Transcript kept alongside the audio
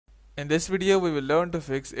In this video, we will learn to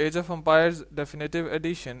fix Age of Empires Definitive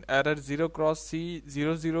Edition error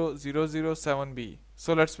 0xc00007b.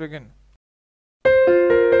 So let's begin.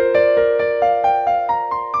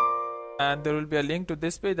 And there will be a link to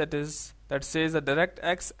this page that says the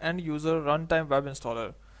DirectX End User Runtime Web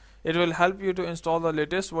Installer. It will help you to install the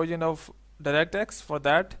latest version of DirectX. For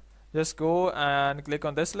that, just go and click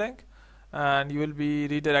on this link and you will be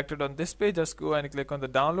redirected on this page. Just go and click on the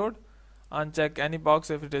download. Uncheck any box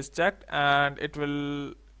if it is checked, and it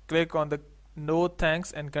will click on the no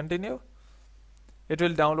thanks and continue. It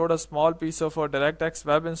will download a small piece of a DirectX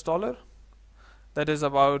web installer that is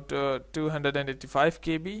about 285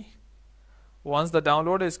 KB. Once the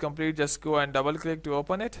download is complete, just go and double click to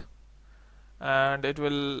open it, and it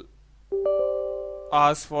will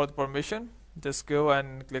ask for the permission. Just go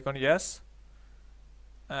and click on yes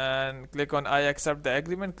and click on I accept the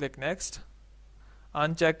agreement. Click next.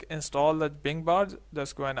 Uncheck install the Bing bar.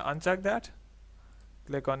 Just go and uncheck that.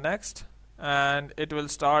 Click on next, and it will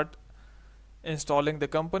start installing the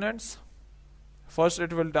components. First,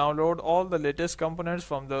 it will download all the latest components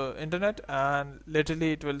from the internet, and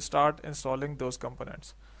literally it will start installing those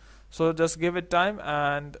components. So just give it time,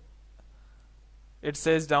 and it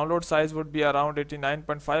says download size would be around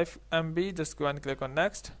 89.5 MB. Just go and click on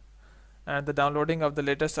next, and the downloading of the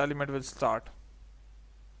latest element will start.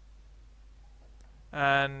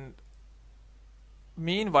 And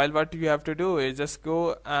meanwhile, what you have to do is just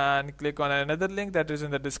go and click on another link that is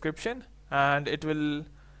in the description, and it will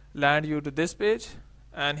land you to this page.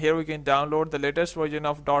 And here we can download the latest version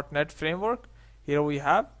of .NET framework. Here we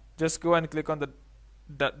have, just go and click on the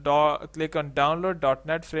click on download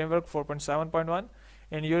 .NET framework 4.7.1.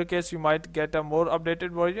 in your case you might get a more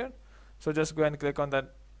updated version, so just go and click on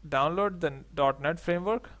that download the .NET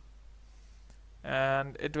framework,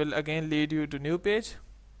 and it will again lead you to new page,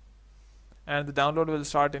 and the download will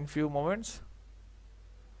start in few moments.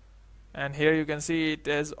 And here you can see it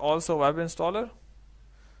is also web installer,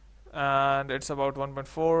 and it's about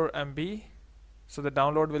 1.4 MB. So the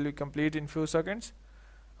download will be complete in few seconds.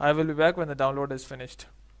 I will be back when the download is finished.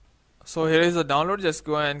 So here is the download. Just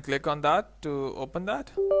go and click on that to open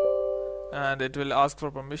that, and it will ask for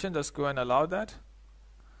permission. Just go and allow that,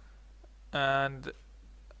 and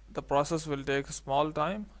the process will take a small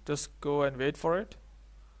time. Just go and wait for it.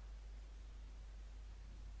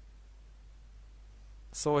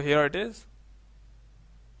 So here it is,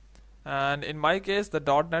 and in my case the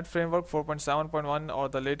 .NET framework 4.7.1 or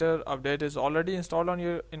the later update is already installed on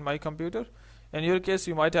in my computer. In your case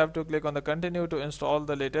you might have to click on the continue to install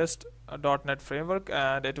the latest .NET framework,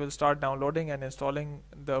 and it will start downloading and installing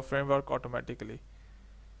the framework automatically.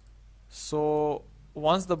 So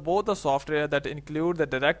once both the software that include the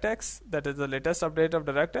DirectX, that is the latest update of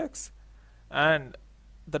DirectX, and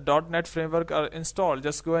the .NET framework are installed,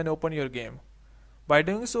 just go and open your game. By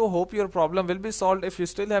doing so, hope your problem will be solved. If you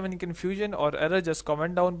still have any confusion or error, just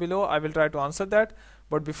comment down below. I will try to answer that.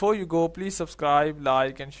 But before you go, please subscribe,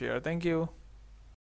 like and share. Thank you.